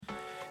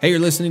Hey, you're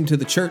listening to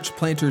the Church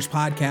Planters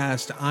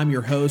Podcast. I'm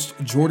your host,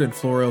 Jordan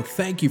Floro.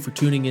 Thank you for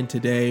tuning in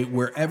today,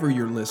 wherever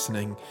you're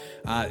listening.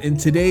 In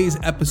today's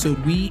episode,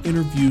 we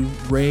interview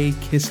Ray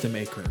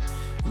Kistemaker.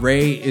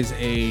 Ray is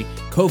a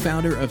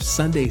co-founder of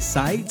Sunday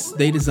Sites.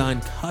 They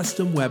design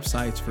custom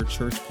websites for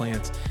church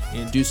plants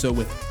and do so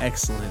with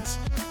excellence.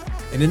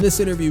 And in this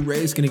interview,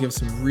 Ray is going to give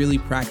some really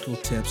practical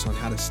tips on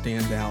how to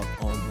stand out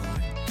online.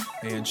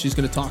 And she's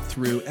going to talk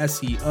through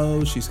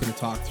SEO. She's going to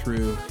talk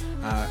through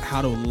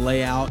how to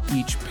lay out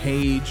each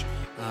page.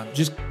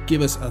 Just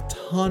give us a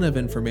ton of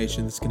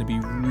information that's going to be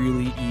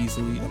really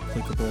easily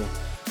applicable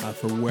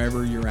for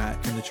wherever you're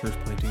at in the church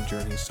planting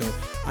journey. So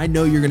I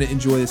know you're going to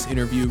enjoy this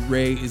interview.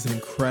 Ray is an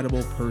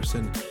incredible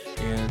person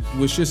and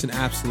was just an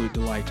absolute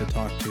delight to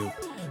talk to.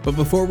 But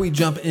before we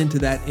jump into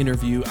that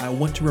interview, I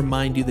want to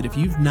remind you that if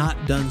you've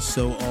not done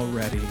so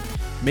already,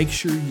 make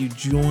sure you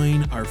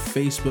join our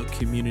Facebook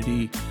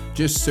community.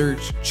 Just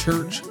search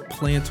Church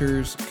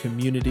Planters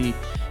Community,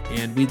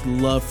 and we'd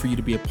love for you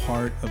to be a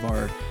part of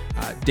our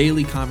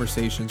daily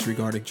conversations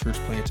regarding church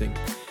planting.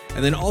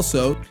 And then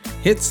also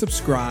hit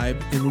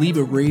subscribe and leave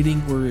a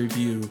rating or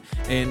review.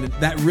 And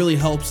that really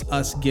helps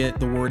us get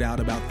the word out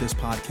about this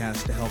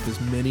podcast to help as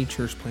many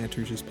church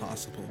planters as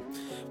possible.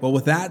 Well,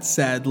 with that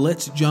said,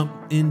 let's jump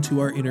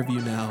into our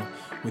interview now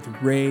with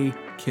Ray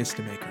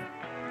Kistemaker.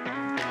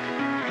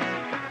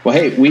 Well,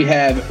 hey, we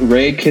have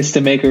Ray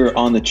Kistemaker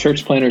on the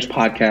Church Planters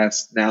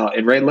Podcast now.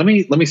 And Ray, let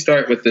me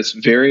start with this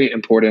very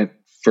important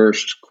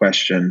first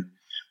question.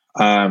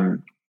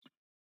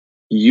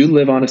 You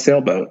live on a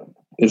sailboat.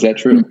 Is that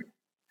true?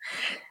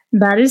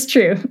 That is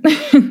true.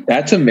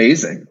 That's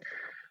amazing.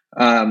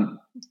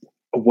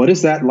 What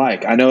is that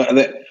like? I know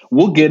that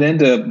we'll get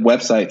into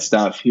website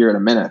stuff here in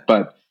a minute,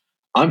 but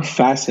I'm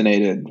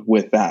fascinated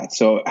with that.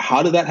 So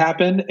how did that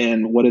happen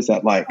and what is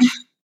that like?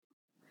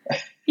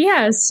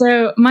 Yeah,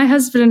 so my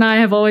husband and I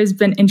have always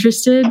been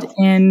interested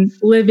in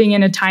living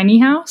in a tiny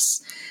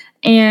house.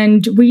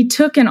 And we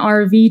took an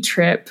RV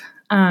trip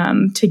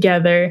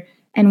together.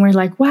 And we're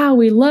like, wow,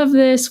 we love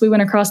this. We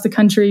went across the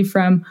country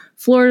from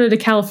Florida to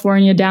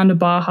California down to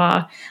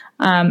Baja.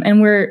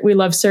 And we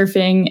love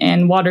surfing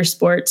and water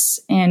sports.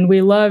 And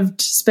we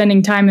loved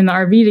spending time in the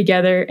RV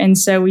together. And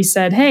so we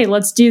said, hey,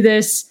 let's do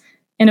this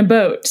in a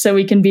boat so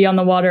we can be on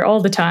the water all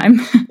the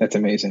time. That's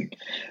amazing.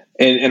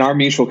 And our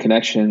mutual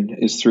connection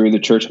is through the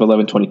Church of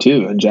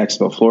 1122 in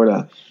Jacksonville,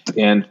 Florida.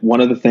 And one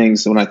of the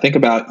things, when I think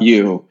about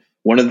you,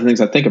 one of the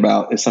things I think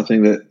about is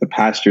something that the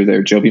pastor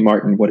there, Joby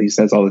Martin, what he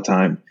says all the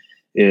time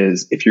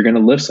is, if you're going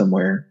to live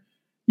somewhere,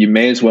 you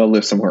may as well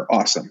live somewhere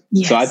awesome.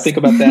 Yes. So I think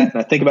about that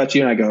and I think about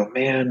you and I go,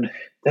 man,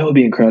 that would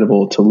be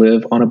incredible to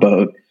live on a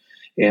boat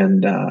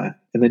and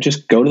then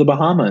just go to the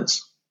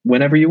Bahamas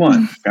whenever you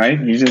want, right?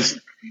 You just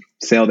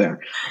sail there.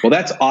 Well,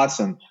 that's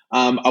awesome.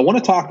 I want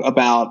to talk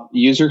about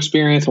user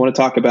experience. I want to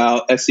talk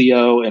about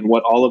SEO and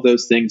what all of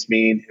those things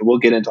mean. And we'll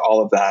get into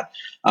all of that.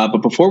 But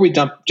before we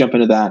jump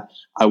into that,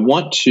 I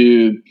want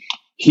to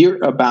hear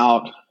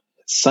about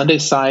Sunday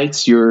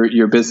Sites,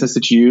 your business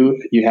that you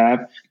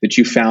have, that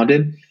you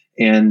founded,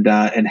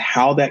 and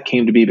how that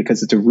came to be,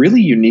 because it's a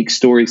really unique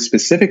story,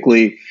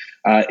 specifically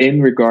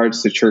in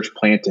regards to church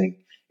planting.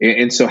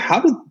 And so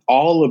how did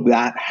all of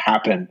that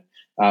happen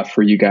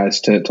for you guys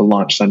to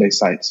launch Sunday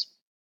Sites?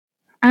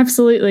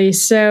 Absolutely.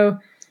 So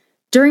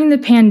during the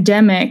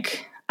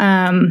pandemic,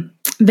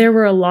 there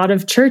were a lot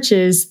of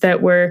churches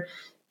that were,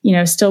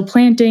 still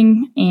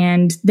planting,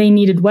 and they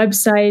needed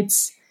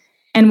websites,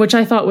 and which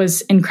I thought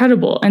was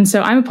incredible. And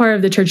so I'm a part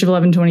of the Church of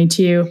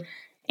 1122,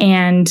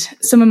 and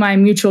some of my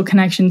mutual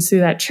connections through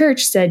that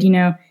church said,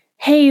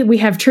 hey, we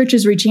have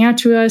churches reaching out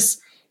to us.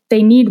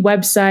 They need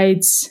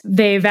websites.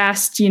 They've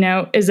asked,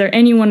 is there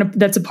anyone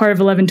that's a part of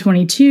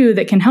 1122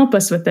 that can help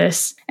us with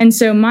this? And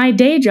so my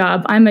day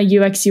job, I'm a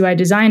UX UI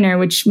designer,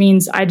 which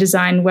means I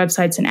design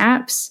websites and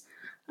apps.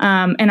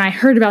 And I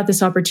heard about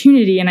this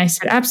opportunity and I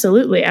said,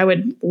 absolutely, I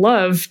would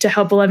love to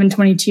help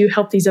 1122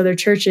 help these other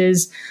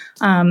churches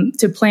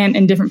to plant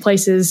in different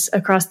places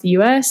across the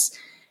US.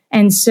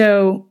 And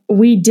so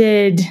we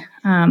did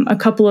a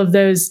couple of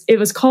those. It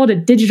was called a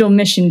digital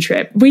mission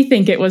trip. We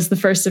think it was the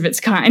first of its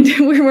kind.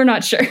 We're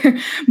not sure.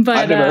 But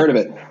I've never heard of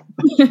it.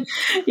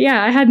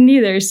 Yeah, I hadn't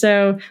either.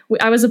 So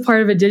I was a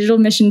part of a digital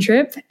mission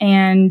trip,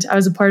 and I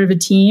was a part of a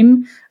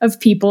team of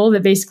people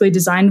that basically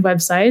designed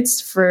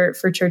websites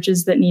for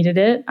churches that needed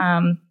it.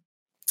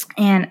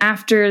 And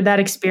after that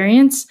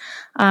experience,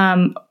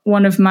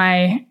 one of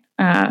my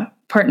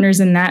partners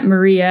in that,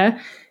 Maria,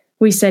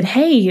 we said,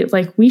 hey,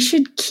 we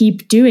should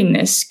keep doing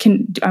this.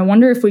 I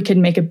wonder if we could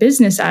make a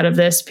business out of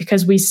this,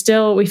 because we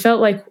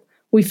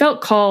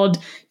felt called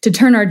to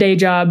turn our day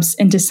jobs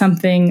into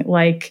something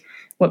like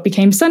what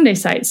became Sunday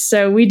Sites.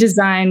 So we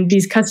designed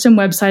these custom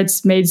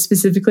websites made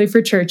specifically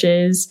for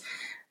churches.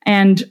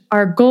 And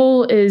our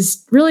goal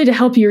is really to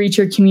help you reach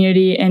your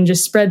community and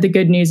just spread the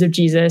good news of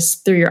Jesus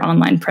through your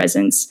online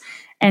presence.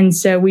 And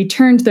so we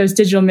turned those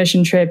digital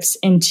mission trips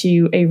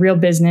into a real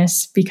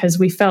business, because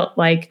we felt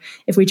like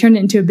if we turned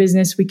it into a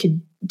business, we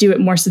could do it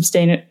more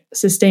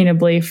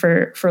sustainably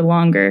for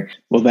longer.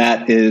 Well,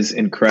 that is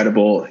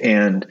incredible.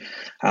 And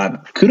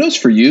kudos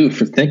for you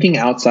for thinking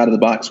outside of the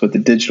box with the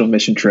digital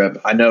mission trip.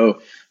 I know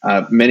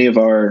many of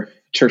our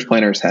church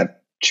planners have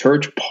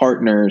church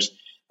partners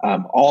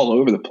all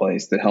over the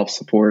place that help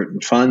support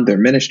and fund their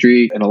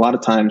ministry. And a lot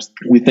of times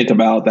we think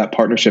about that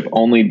partnership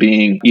only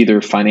being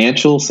either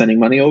financial, sending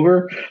money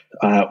over,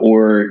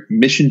 or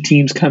mission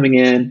teams coming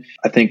in.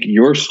 I think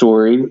your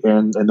story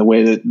and the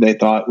way that they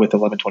thought with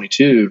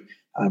 1122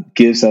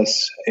 gives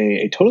us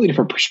a totally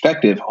different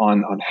perspective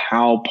on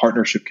how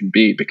partnership can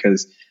be,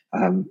 because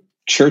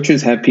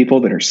churches have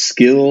people that are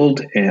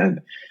skilled and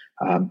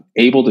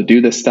able to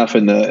do this stuff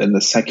in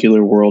the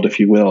secular world, if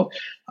you will.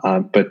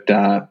 But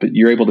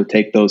you're able to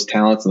take those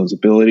talents and those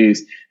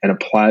abilities and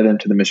apply them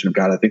to the mission of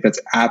God. I think that's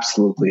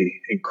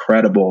absolutely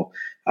incredible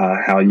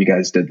how you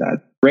guys did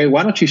that. Ray,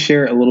 why don't you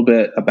share a little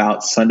bit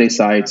about Sunday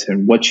Sites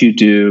and what you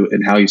do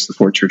and how you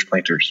support church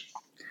planters?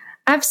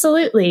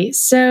 Absolutely.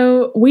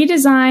 So we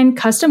design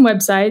custom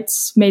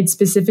websites made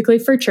specifically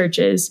for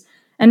churches.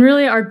 And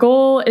really, our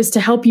goal is to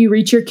help you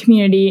reach your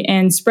community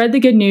and spread the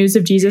good news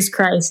of Jesus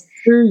Christ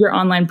through your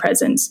online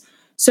presence.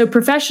 So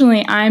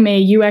professionally, I'm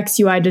a UX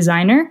UI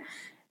designer,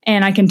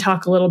 and I can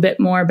talk a little bit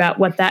more about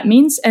what that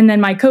means. And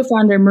then my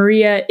co-founder,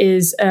 Maria,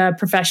 is a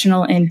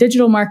professional in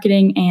digital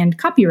marketing and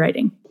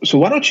copywriting. So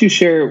why don't you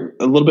share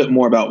a little bit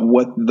more about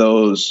what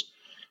those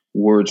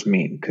words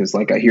mean? Because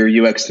like I hear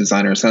UX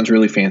designer, it sounds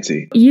really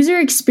fancy. User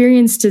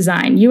experience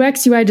design.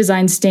 UX UI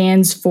design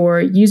stands for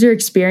user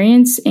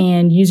experience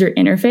and user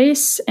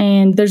interface.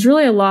 And there's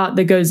really a lot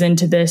that goes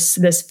into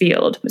this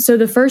field. So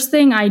the first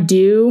thing I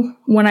do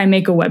when I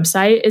make a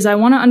website is I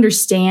want to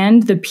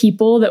understand the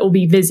people that will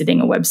be visiting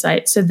a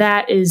website. So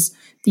that is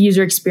the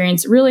user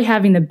experience, really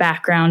having the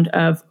background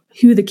of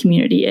who the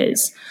community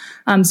is.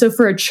 So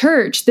for a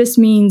church, this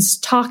means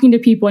talking to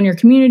people in your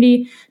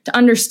community to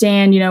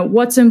understand,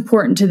 what's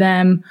important to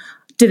them.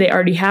 Do they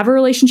already have a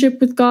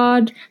relationship with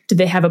God? Do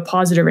they have a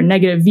positive or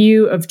negative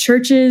view of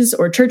churches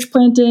or church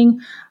planting?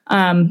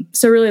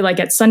 So really,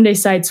 like at Sunday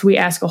Sites, we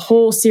ask a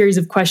whole series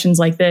of questions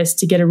like this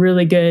to get a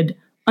really good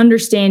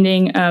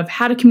understanding of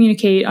how to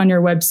communicate on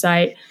your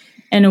website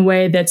in a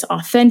way that's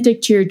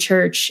authentic to your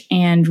church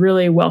and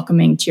really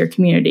welcoming to your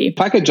community.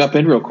 If I could jump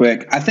in real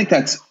quick, I think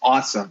that's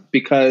awesome,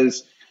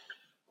 because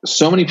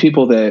so many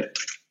people that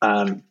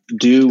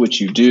do what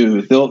you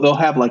do, they'll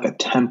have like a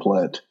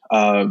template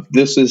of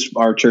this is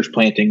our church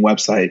planting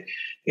website.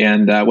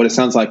 And what it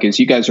sounds like is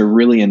you guys are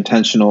really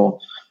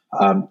intentional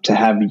to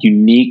have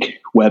unique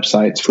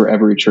websites for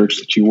every church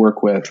that you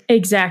work with.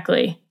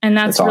 Exactly. And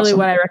that's really awesome.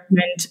 What I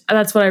recommend.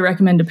 That's what I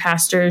recommend to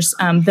pastors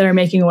that are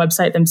making a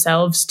website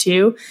themselves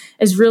too,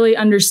 is really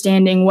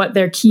understanding what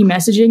their key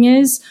messaging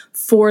is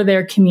for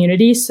their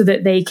community so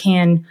that they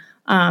can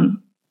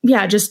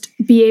just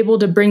be able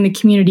to bring the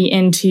community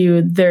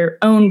into their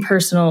own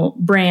personal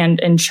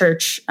brand and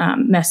church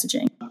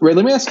messaging. Ray,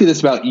 let me ask you this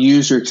about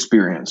user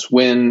experience.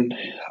 When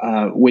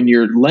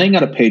you're laying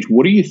out a page,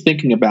 what are you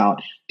thinking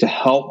about to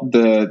help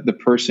the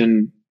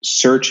person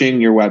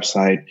searching your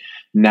website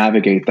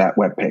navigate that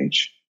web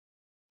page?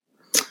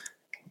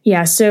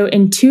 Yeah, so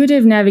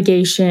intuitive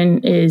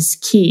navigation is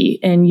key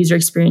in user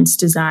experience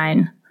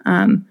design.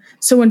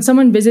 So when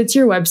someone visits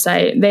your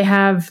website, they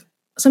have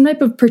some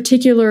type of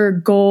particular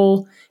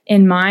goal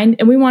in mind,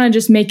 and we want to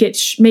just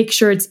make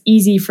sure it's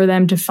easy for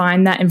them to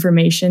find that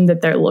information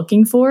that they're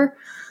looking for.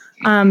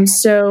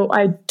 So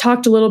I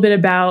talked a little bit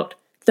about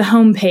the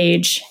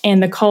homepage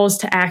and the calls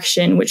to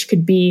action, which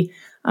could be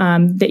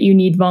that you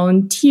need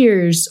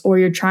volunteers or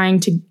you're trying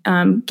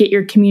to get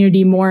your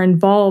community more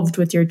involved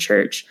with your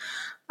church.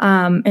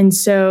 And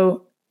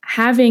so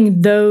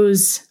having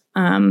those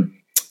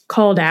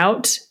called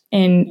out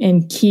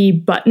in key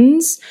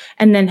buttons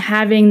and then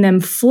having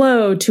them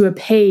flow to a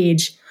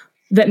page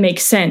that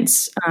makes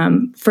sense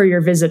for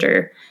your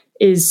visitor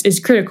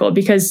is critical,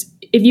 because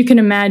if you can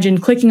imagine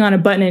clicking on a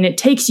button and it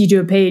takes you to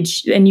a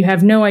page and you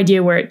have no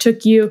idea where it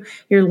took you,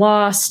 you're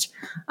lost,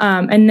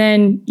 and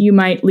then you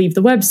might leave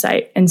the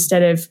website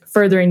instead of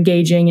further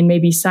engaging and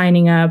maybe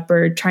signing up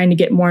or trying to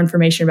get more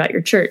information about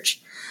your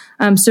church.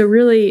 So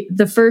really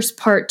the first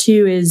part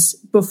too is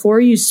before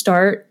you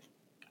start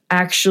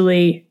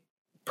actually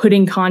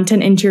putting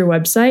content into your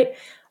website,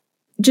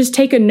 just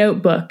take a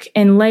notebook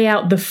and lay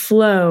out the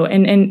flow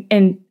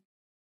and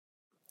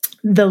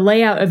the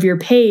layout of your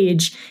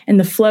page and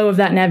the flow of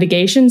that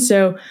navigation.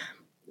 So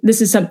this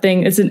is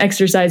it's an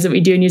exercise that we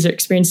do in user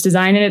experience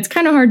design, and it's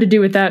kind of hard to do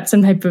without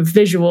some type of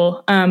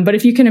visual. But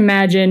if you can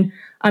imagine,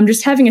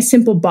 just having a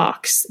simple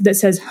box that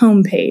says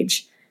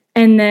homepage,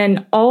 and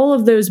then all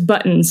of those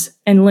buttons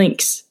and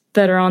links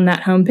that are on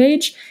that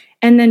homepage,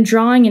 and then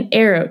drawing an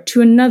arrow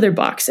to another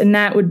box, and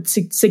that would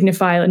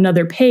signify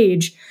another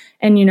page.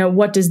 And,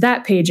 what does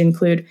that page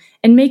include?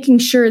 And making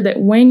sure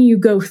that when you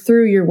go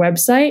through your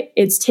website,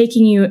 it's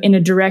taking you in a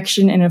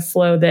direction and a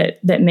flow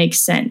that makes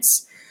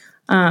sense.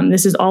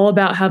 This is all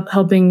about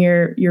helping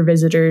your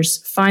visitors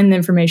find the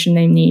information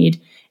they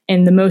need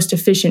in the most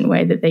efficient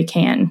way that they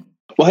can.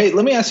 Well, hey,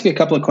 let me ask you a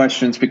couple of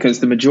questions, because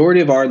the majority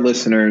of our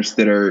listeners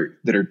that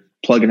are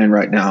plugging in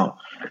right now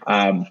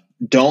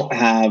don't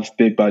have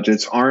big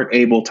budgets, aren't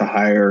able to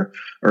hire,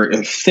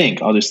 or think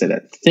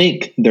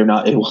they're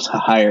not able to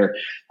hire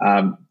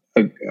an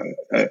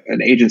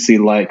agency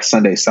like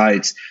Sunday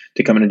Sites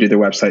to come in and do their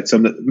website.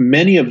 So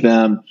many of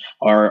them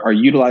are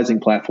utilizing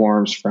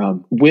platforms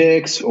from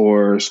Wix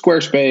or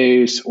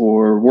Squarespace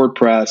or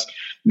WordPress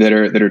that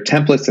are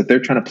templates that they're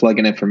trying to plug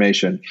in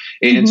information.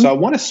 And so I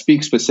want to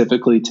speak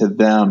specifically to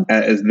them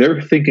as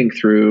they're thinking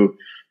through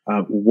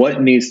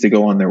what needs to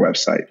go on their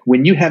website.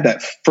 When you have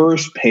that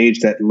first page,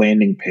 that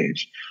landing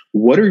page,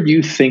 what are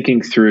you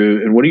thinking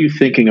through and what are you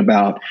thinking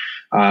about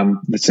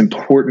that's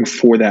important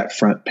for that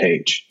front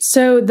page?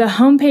 So the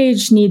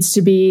homepage needs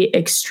to be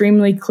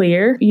extremely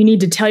clear. You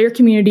need to tell your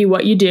community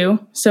what you do.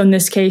 So in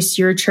this case,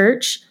 your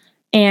church,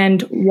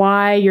 and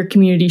why your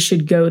community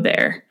should go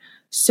there.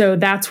 So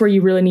that's where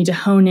you really need to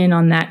hone in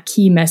on that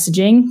key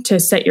messaging to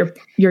set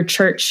your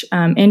church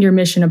and your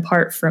mission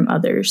apart from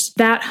others.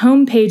 That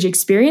homepage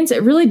experience,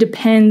 it really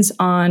depends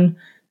on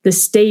the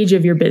stage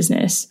of your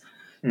business.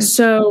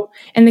 So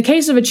in the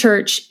case of a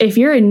church, if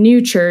you're a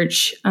new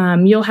church,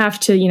 you'll have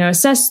to,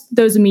 assess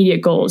those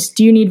immediate goals.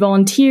 Do you need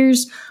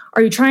volunteers?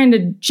 Are you trying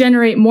to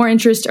generate more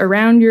interest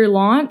around your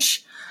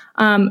launch?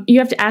 You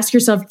have to ask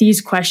yourself these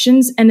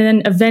questions, and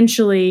then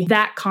eventually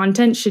that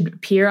content should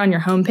appear on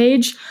your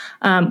homepage,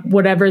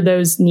 whatever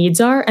those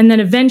needs are. And then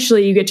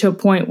eventually you get to a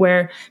point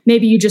where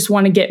maybe you just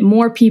want to get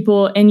more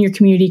people in your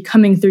community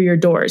coming through your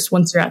doors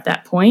once you're at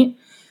that point.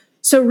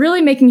 So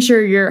really making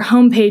sure your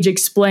homepage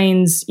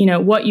explains,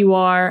 what you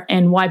are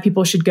and why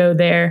people should go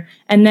there,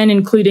 and then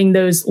including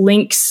those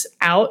links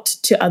out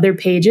to other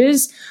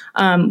pages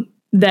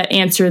that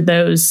answer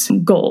those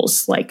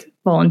goals, like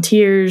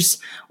volunteers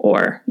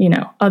or,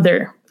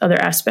 other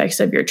aspects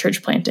of your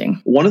church planting.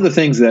 One of the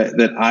things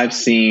that I've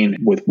seen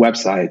with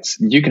websites,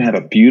 you can have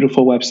a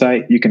beautiful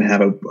website. You can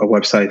have a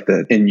website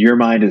that in your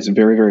mind is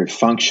very, very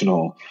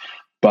functional,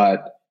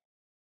 but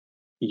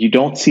you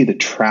don't see the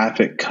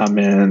traffic come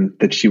in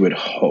that you would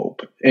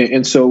hope.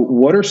 And so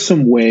what are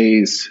some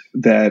ways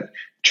that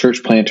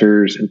church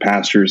planters and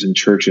pastors and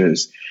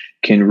churches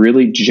can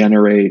really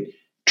generate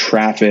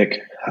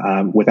traffic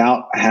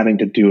without having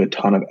to do a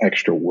ton of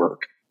extra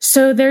work?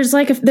 So there's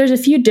a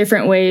few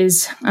different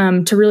ways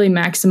to really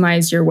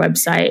maximize your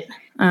website.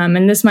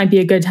 And this might be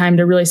a good time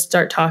to really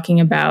start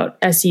talking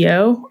about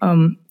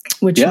SEO,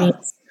 which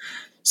means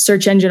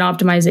search engine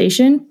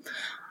optimization.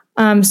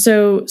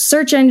 So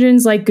search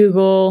engines like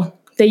Google,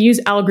 they use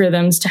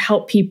algorithms to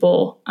help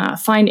people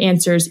find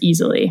answers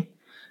easily.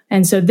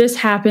 And so this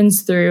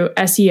happens through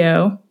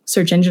SEO,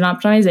 search engine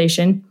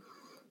optimization.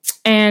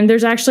 And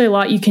there's actually a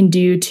lot you can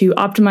do to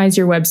optimize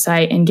your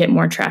website and get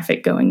more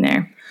traffic going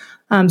there.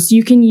 So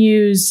you can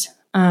use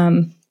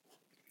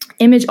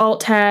image alt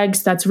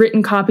tags, that's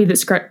written copy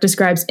that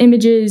describes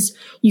images.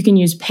 You can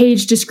use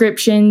page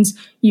descriptions.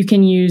 You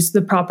can use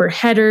the proper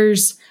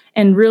headers.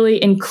 And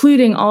really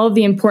including all of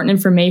the important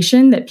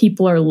information that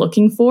people are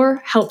looking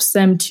for helps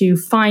them to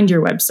find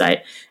your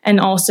website, and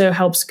also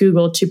helps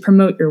Google to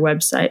promote your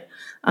website.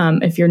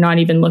 If you're not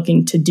even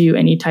looking to do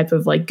any type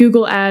of like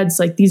Google ads,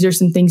 like these are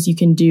some things you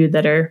can do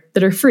that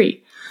are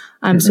free.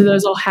 So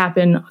those will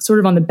happen sort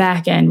of on the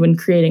back end when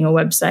creating a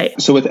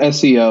website. So with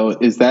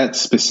SEO, is that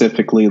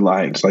specifically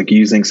like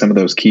using some of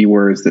those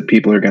keywords that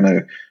people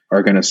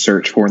are gonna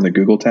search for in the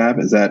Google tab?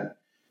 Exactly.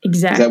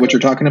 Is that what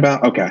you're talking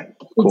about? Okay,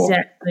 cool.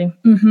 Exactly.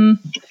 Mm-hmm.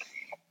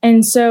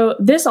 And so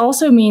this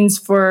also means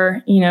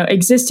for,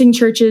 existing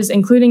churches,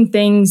 including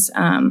things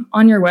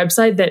on your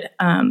website that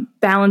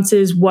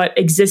balances what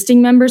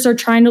existing members are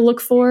trying to look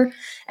for,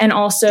 and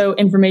also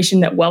information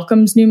that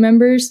welcomes new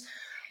members.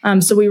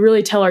 So we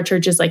really tell our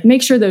churches,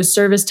 make sure those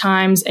service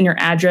times and your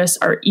address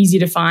are easy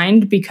to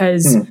find,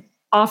 because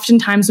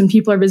oftentimes when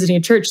people are visiting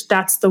a church,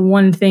 that's the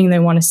one thing they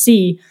want to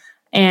see.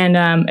 And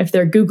if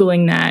they're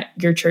Googling that,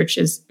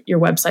 your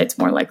website's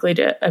more likely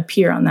to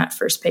appear on that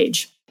first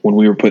page. When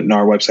we were putting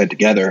our website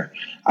together,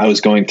 I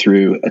was going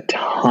through a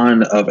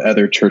ton of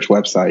other church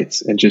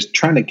websites and just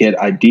trying to get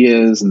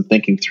ideas and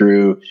thinking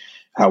through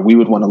how we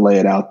would want to lay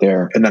it out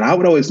there. And then I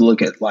would always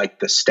look at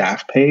the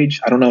staff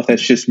page. I don't know if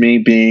that's just me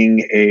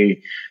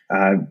being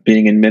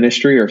being in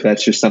ministry, or if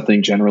that's just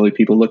something generally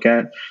people look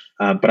at.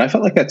 But I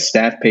felt like that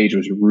staff page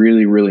was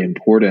really, really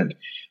important.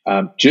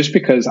 Just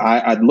because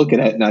I'd look at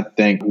it and I'd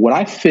think, would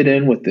I fit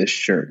in with this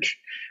church?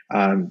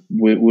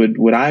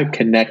 Would I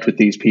connect with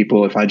these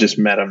people if I just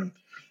met them,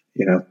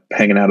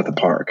 hanging out at the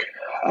park?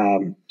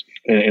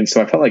 And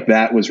so I felt like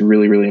that was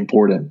really, really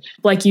important.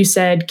 Like you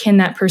said, can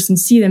that person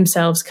see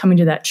themselves coming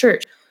to that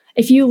church?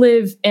 If you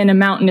live in a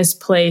mountainous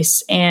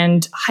place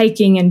and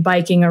hiking and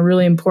biking are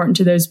really important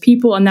to those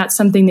people, and that's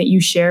something that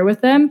you share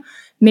with them,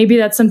 maybe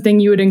that's something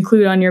you would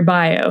include on your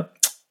bio.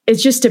 It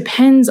just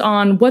depends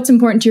on what's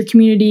important to your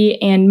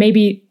community, and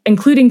maybe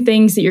including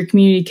things that your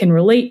community can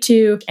relate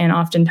to. And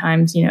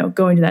oftentimes,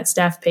 going to that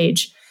staff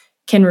page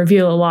can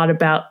reveal a lot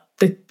about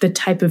the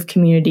type of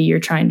community you're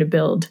trying to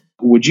build.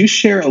 Would you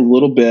share a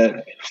little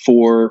bit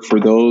for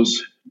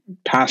those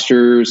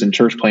pastors and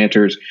church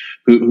planters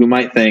who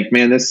might think,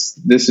 man, this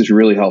is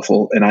really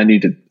helpful, and I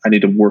need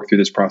to work through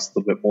this process a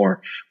little bit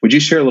more. Would you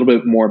share a little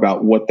bit more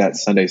about what that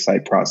Sunday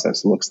site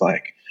process looks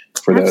like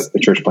for the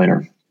church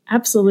planter?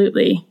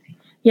 Absolutely.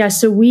 Yeah.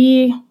 So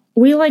we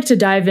like to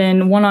dive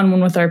in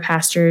one-on-one with our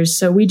pastors.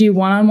 So we do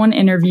one-on-one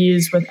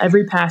interviews with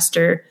every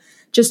pastor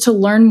just to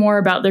learn more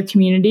about their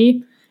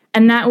community.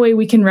 And that way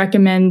we can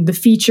recommend the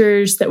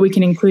features that we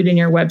can include in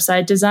your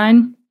website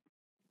design.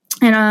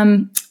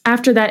 And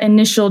after that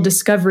initial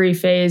discovery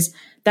phase,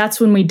 that's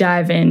when we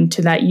dive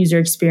into that user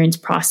experience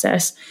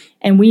process.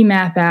 And we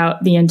map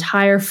out the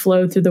entire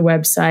flow through the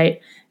website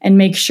and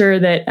make sure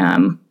that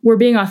we're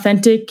being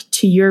authentic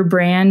to your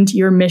brand,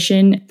 your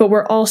mission, but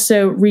we're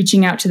also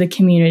reaching out to the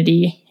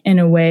community in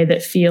a way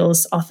that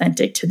feels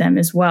authentic to them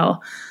as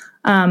well.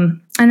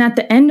 And at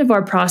the end of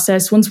our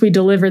process, once we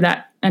deliver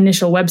that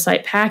initial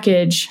website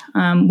package,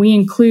 we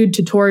include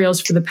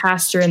tutorials for the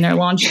pastor and their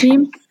launch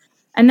team.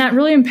 And that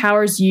really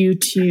empowers you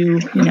to,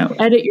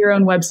 edit your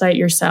own website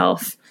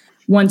yourself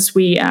once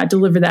we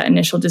deliver that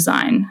initial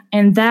design.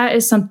 And that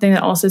is something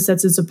that also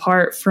sets us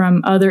apart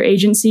from other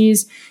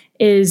agencies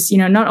is,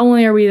 not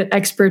only are we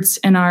experts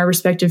in our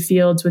respective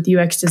fields with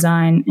UX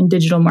design and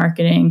digital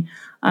marketing,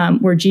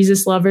 we're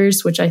Jesus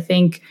lovers, which I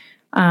think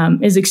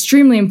is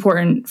extremely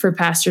important for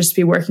pastors to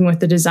be working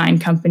with a design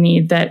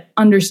company that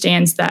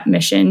understands that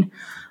mission.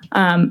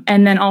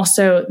 And then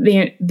also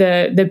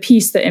the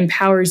piece that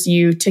empowers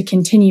you to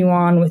continue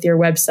on with your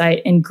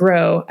website and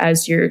grow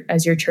as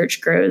your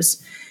church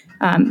grows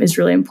is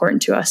really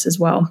important to us as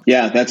well.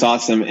 Yeah, that's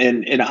awesome.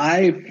 And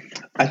I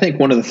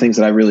think one of the things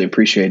that I really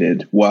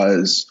appreciated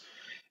was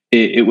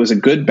it was a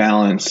good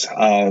balance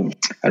of,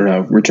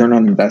 return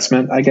on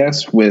investment, I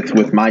guess,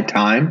 with my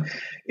time,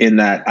 in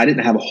that I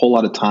didn't have a whole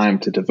lot of time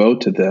to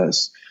devote to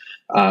this.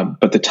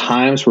 But the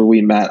times where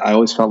we met, I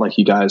always felt like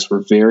you guys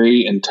were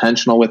very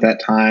intentional with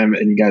that time,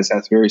 and you guys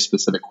asked very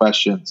specific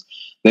questions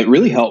that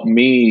really helped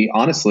me,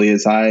 honestly,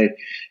 as I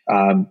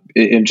am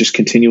just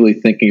continually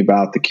thinking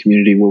about the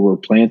community where we're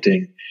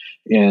planting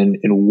and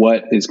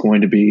what is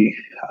going to be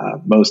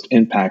most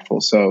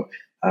impactful. So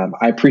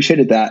I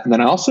appreciated that. And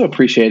then I also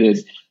appreciated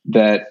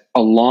that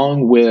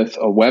along with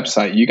a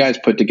website, you guys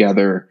put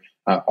together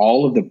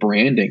all of the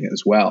branding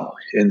as well.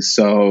 And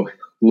so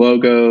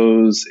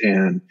logos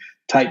and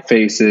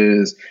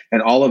typefaces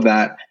and all of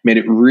that made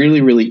it really,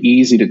 really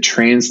easy to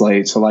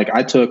translate. So like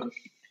I took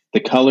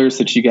the colors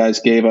that you guys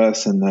gave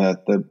us and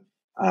the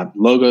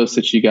logos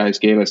that you guys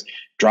gave us,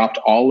 dropped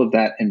all of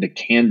that into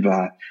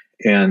Canva.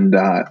 And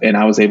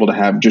I was able to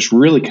have just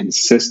really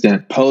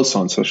consistent posts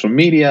on social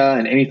media,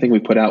 and anything we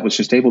put out was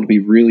just able to be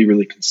really,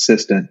 really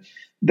consistent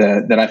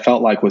that I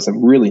felt like was a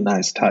really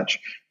nice touch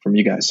from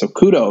you guys. So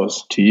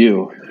kudos to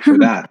you for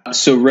that.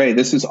 So Ray,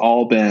 this has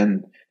all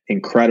been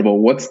incredible.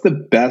 What's the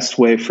best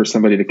way for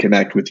somebody to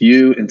connect with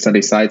you and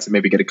Sunday Sites and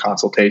maybe get a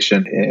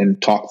consultation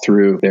and talk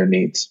through their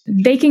needs?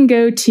 They can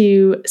go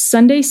to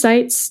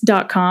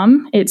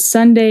sundaysites.com. It's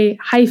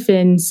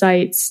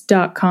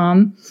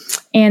sunday-sites.com,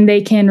 and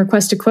they can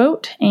request a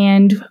quote,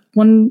 and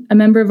a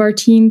member of our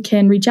team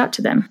can reach out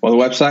to them. Well, the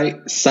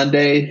website,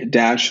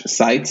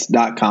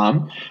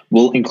 sunday-sites.com.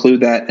 We'll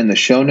include that in the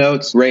show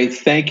notes. Ray,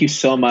 thank you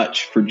so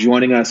much for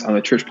joining us on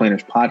the Church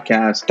Planters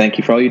Podcast. Thank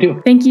you for all you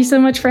do. Thank you so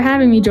much for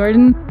having me,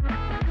 Jordan.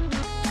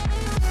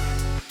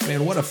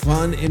 Man, what a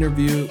fun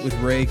interview with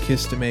Ray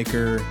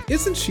Kistemaker.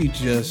 Isn't she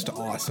just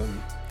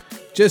awesome?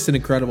 Just an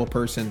incredible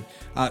person.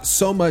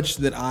 So much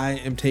that I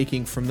am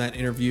taking from that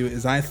interview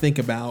as I think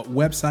about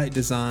website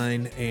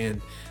design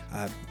and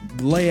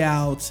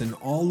layouts and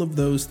all of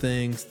those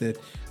things that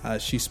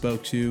she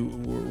spoke to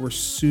were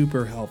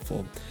super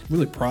helpful.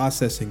 Really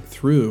processing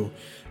through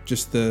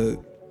just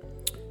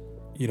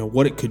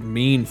what it could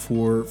mean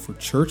for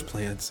church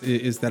plants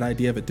is that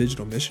idea of a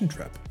digital mission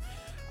trip.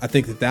 I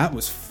think that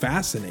was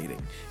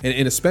fascinating.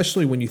 And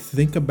especially when you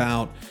think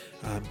about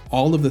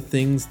all of the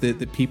things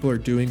that people are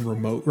doing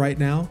remote right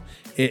now,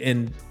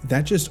 and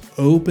that just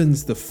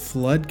opens the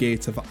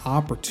floodgates of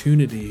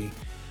opportunity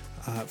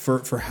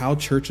for how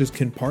churches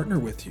can partner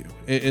with you.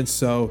 And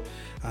so,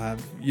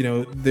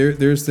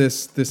 there's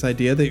this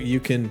idea that you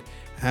can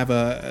have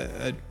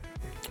a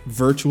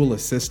virtual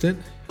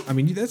assistant. I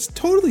mean, that's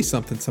totally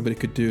something somebody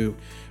could do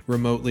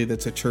remotely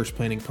that's a church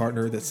planning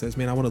partner that says,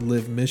 man, I want to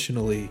live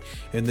missionally,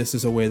 and this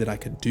is a way that I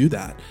can do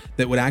that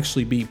would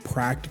actually be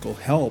practical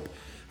help.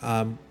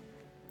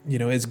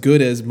 As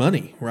good as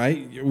money,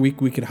 right? We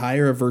could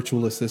hire a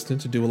virtual assistant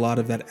to do a lot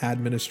of that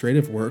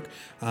administrative work,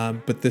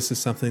 but this is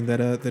something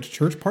that a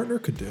church partner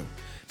could do.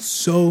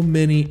 So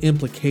many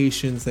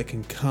implications that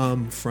can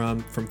come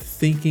from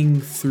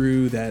thinking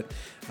through that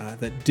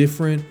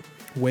different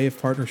way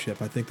of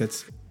partnership. I think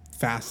that's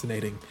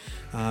fascinating.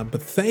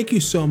 But thank you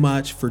so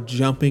much for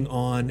jumping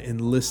on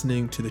and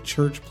listening to the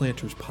Church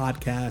Planters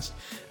Podcast.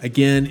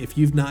 Again, if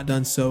you've not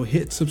done so,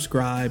 hit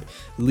subscribe,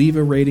 leave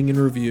a rating and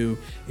review,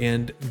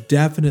 and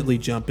definitely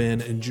jump in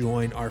and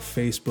join our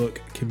Facebook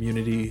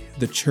community,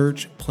 the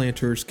Church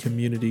Planters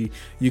Community.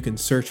 You can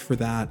search for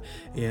that,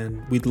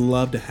 and we'd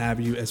love to have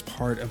you as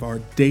part of our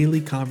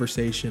daily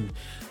conversation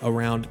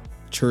around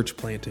church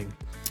planting.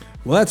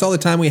 Well, that's all the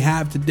time we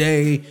have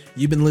today.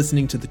 You've been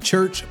listening to the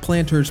Church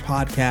Planters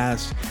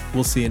Podcast.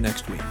 We'll see you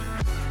next week.